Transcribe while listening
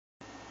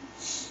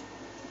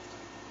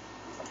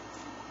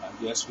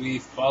Yes, we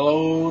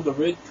follow the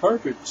red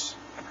carpet.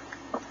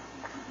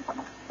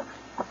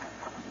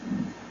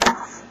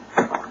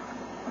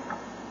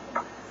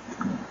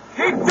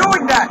 Keep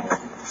doing that!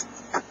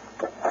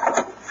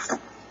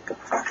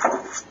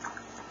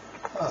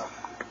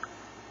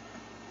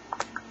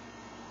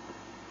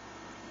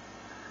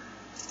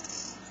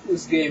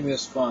 This game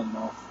is fun,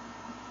 though.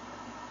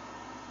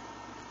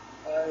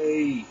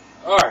 Hey,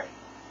 alright.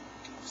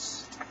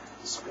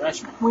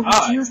 Scratch my We eye.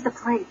 must use the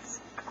plates.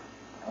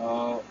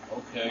 Oh,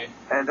 okay.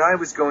 And I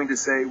was going to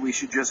say we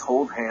should just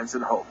hold hands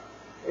and hope.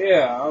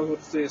 Yeah, I was going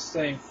to say the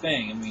same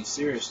thing. I mean,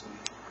 seriously.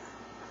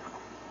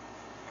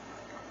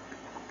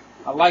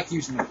 I like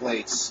using the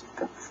plates.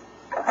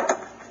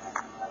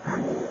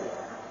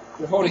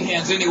 We're holding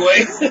hands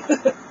anyway.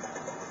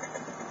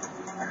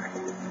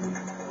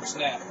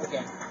 Snap,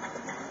 okay.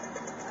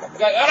 You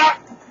got,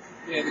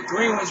 yeah, the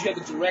green ones, you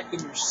have to direct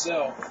them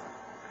yourself.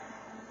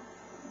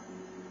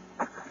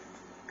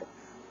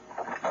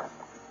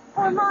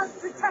 Ormond,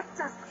 protect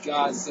us.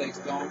 God's sakes,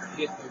 don't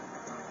hit the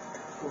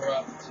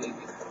corrupt ticket.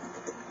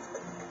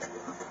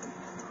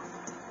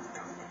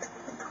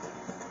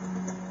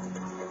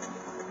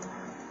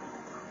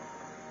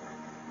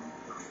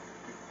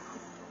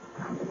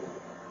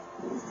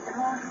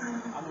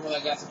 I'm the one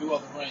that got to do all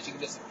the running. You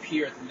can just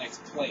appear at the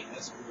next plate.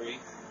 That's great.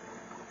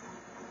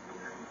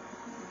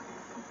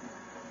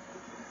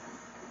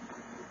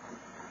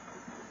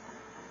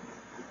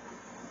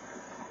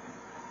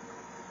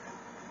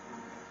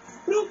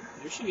 Bloop.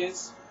 There she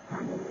is.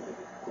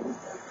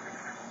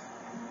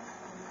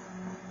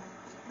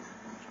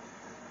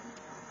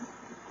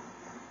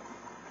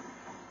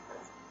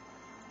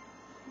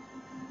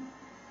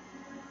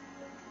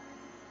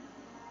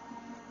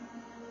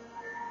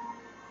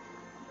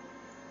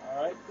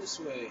 Alright, this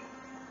way.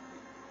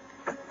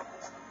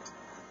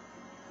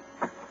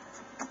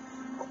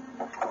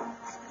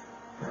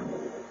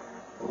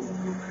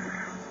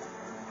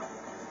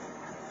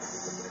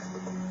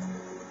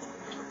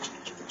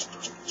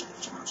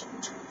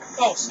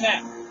 Oh,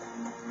 snap.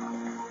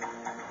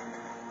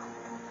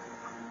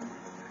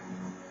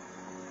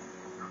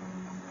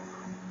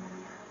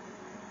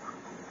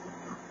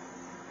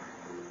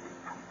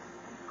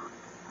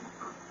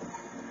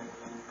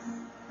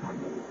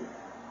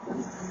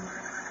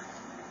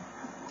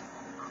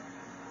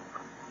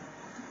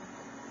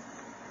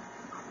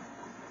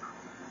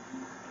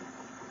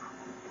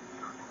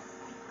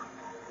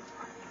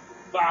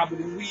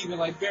 Bobbing and weaving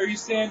like Barry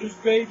Sanders,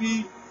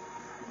 baby.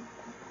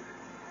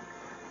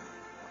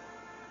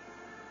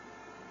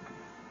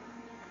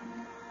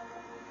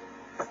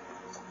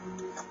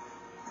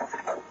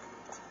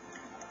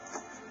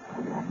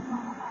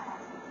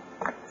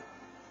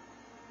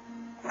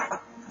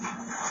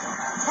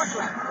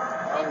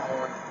 Oh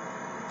Lord.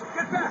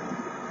 Get back!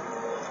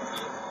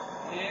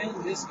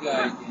 And this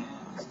guy again.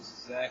 This is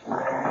exactly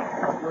what I want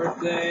for my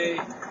birthday.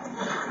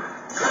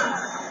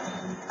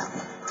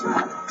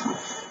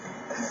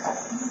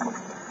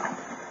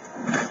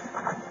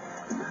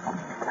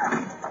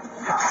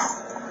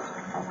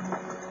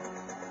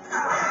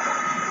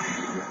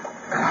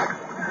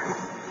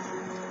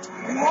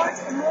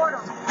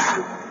 Immortal.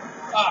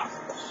 Ah.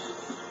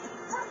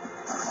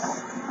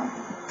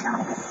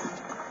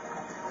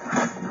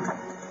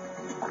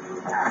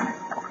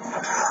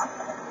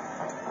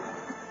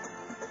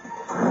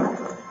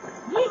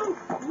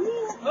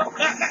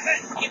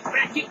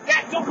 Get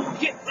back, don't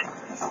get back.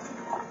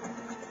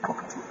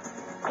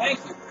 Thank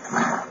you.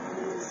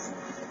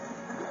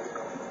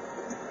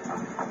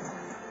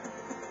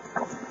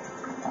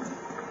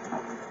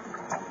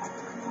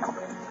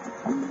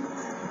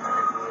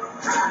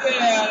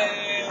 Get out of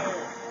here.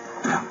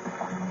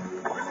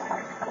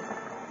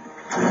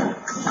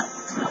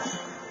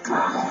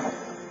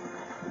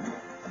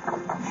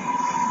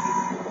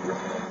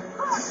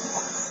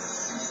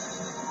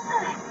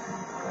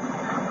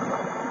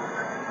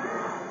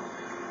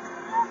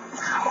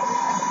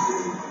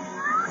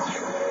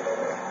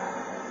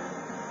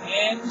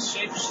 And the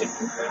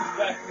shapeshifter comes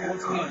back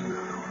once again.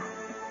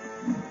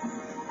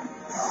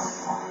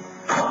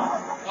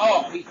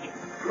 Oh, he hit.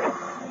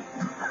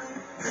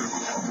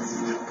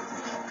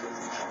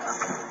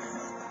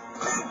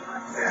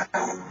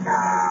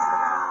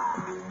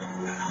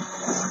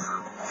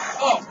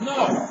 Oh, no!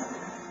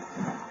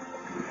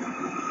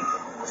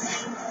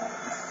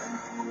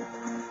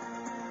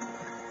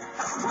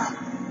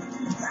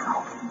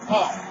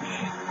 Oh,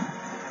 man.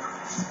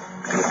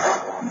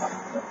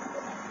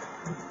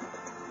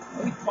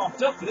 He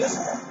pumped up for this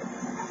one.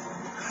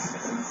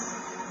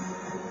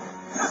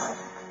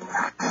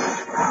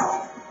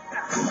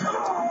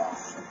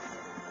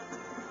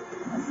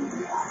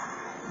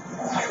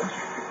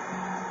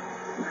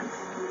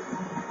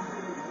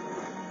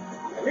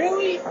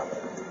 Really?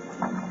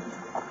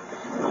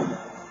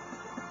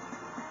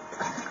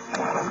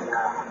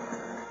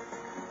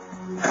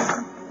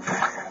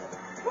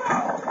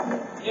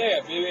 Yeah,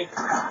 baby.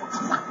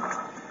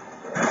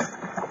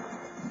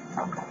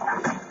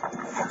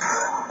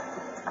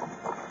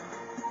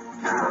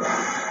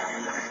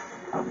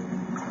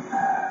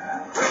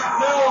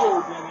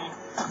 No, baby.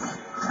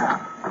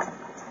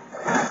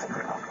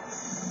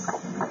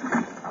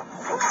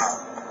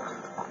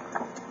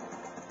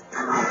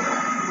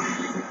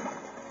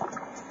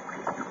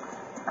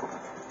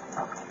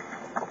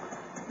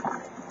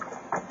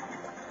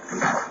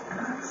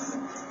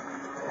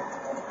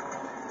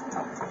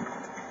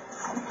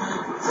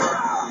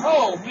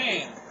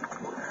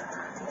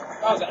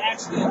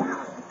 accident.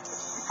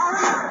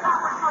 Ahriman's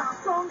power got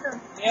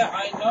stronger. Yeah,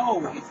 I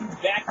know. If you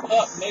backed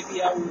up, maybe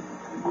it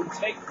wouldn't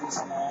take this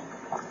long.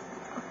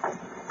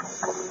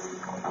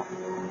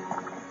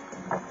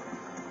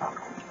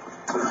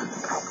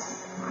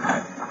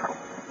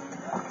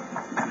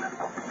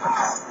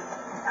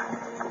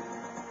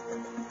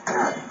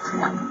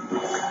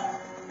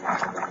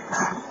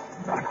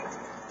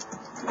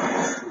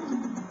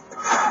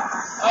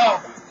 Oh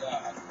my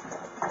god.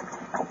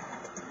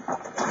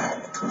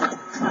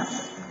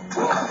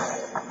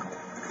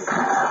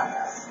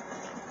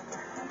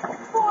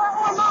 For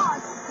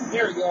Ormond.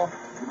 Here we go.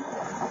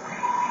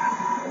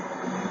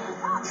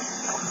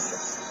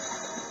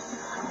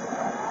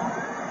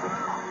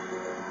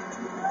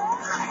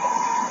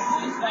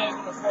 He's not even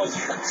gonna fall. You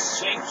can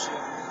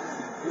shapeshift.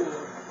 Cool.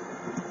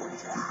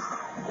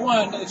 I want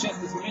another chance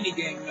at this mini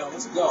game now.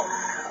 Let's go.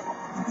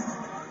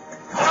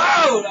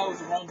 Oh, that was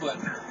the wrong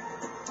button.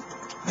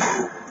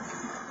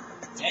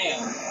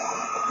 Damn.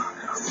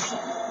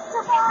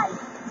 Survive.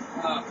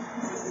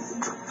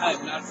 I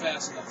am not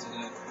fast enough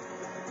today.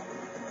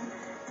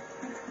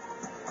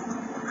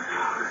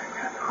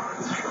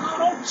 Oh,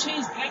 don't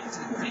change back to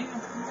the damn.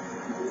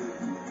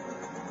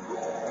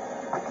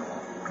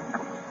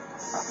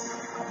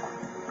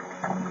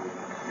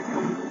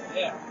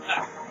 Yeah.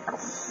 Ah.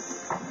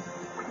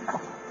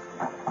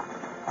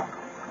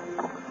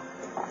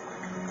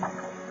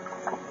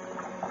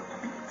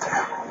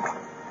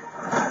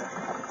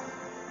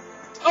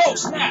 Oh,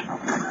 snap!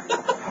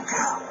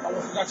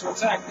 Almost forgot to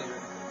attack there.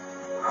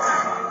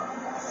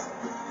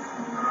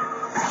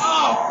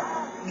 Oh,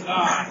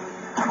 God.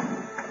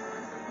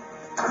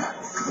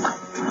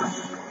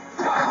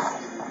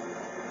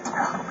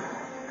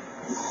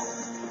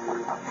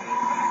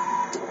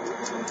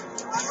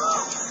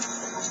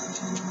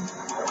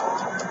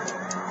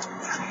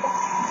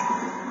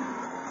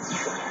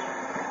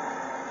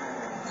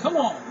 Come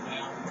on,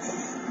 man.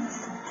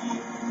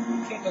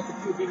 You can't let the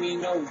people give me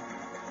no.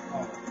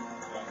 Oh.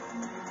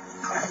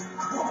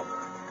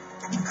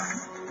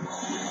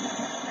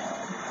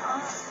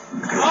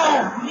 Oh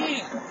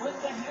man, what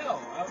the hell?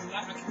 I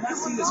cannot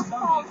see this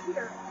coming.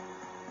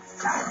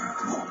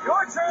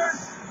 Your turn!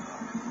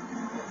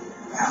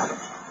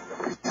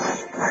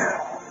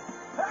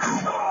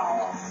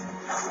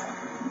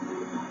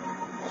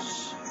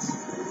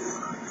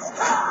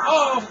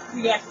 Oh,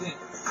 complete accident.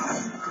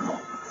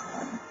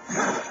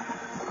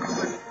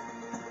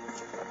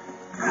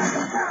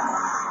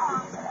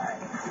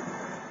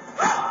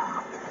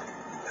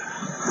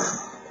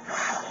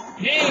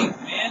 Dang,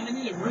 man, they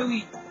need to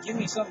really give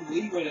me some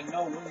leeway to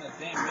know when the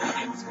damn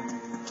minigame's going to be.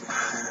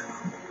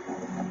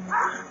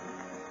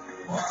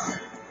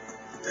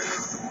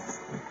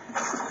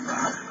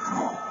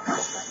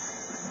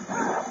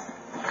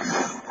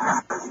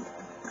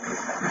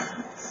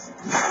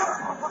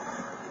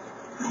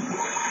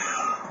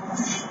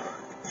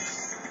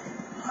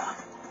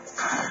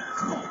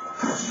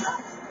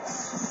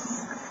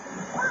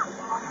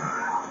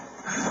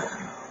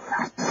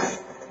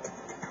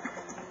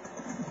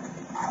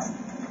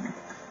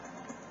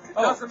 It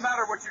doesn't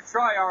matter what you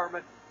try,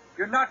 Ahriman.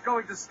 You're not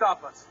going to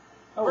stop us.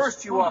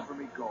 First you offer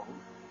me gold,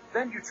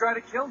 then you try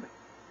to kill me.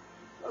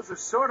 Those are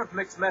sort of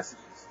mixed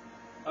messages.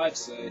 I'd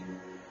say.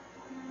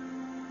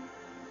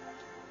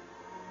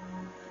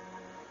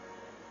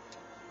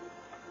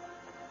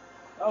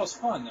 That was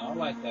fun, though. I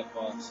like that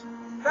boss.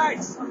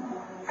 Thanks!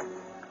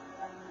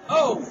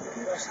 Oh!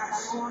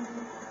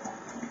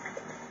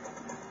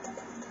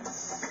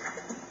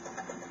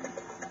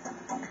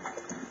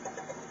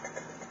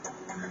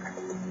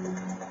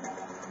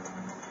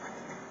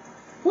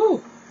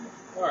 Whew!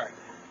 Alright.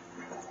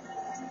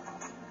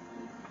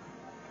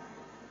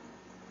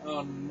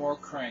 Oh, more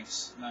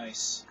cranks.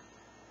 Nice.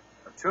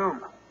 A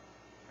tomb.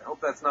 I hope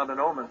that's not an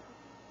omen.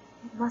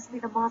 It must be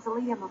the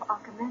mausoleum of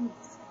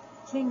Achaemenes,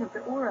 king of the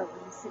Uro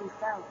when the city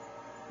fell.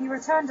 He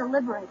returned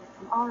liberated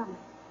from Ahriman.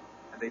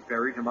 And they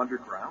buried him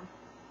underground?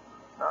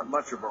 Not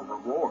much of a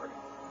reward.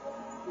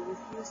 He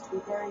refused to be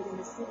buried in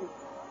the city.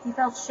 He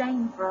felt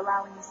shame for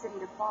allowing the city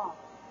to fall.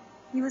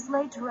 He was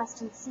laid to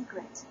rest in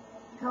secret.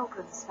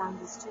 Pilgrims found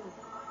his tomb.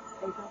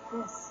 They built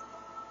this.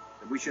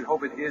 Then we should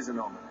hope it is an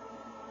omen.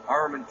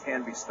 Ahriman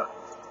can be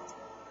stopped.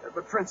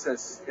 But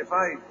Princess, if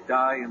I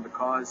die in the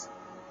cause,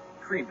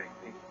 cremate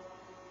me.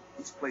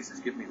 These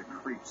places give me the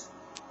creeps.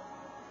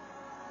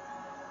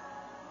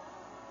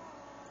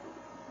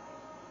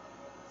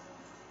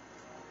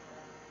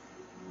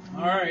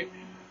 Alright.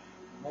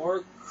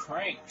 More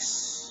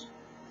cranks.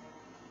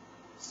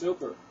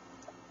 Super.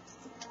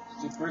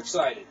 Super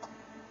excited.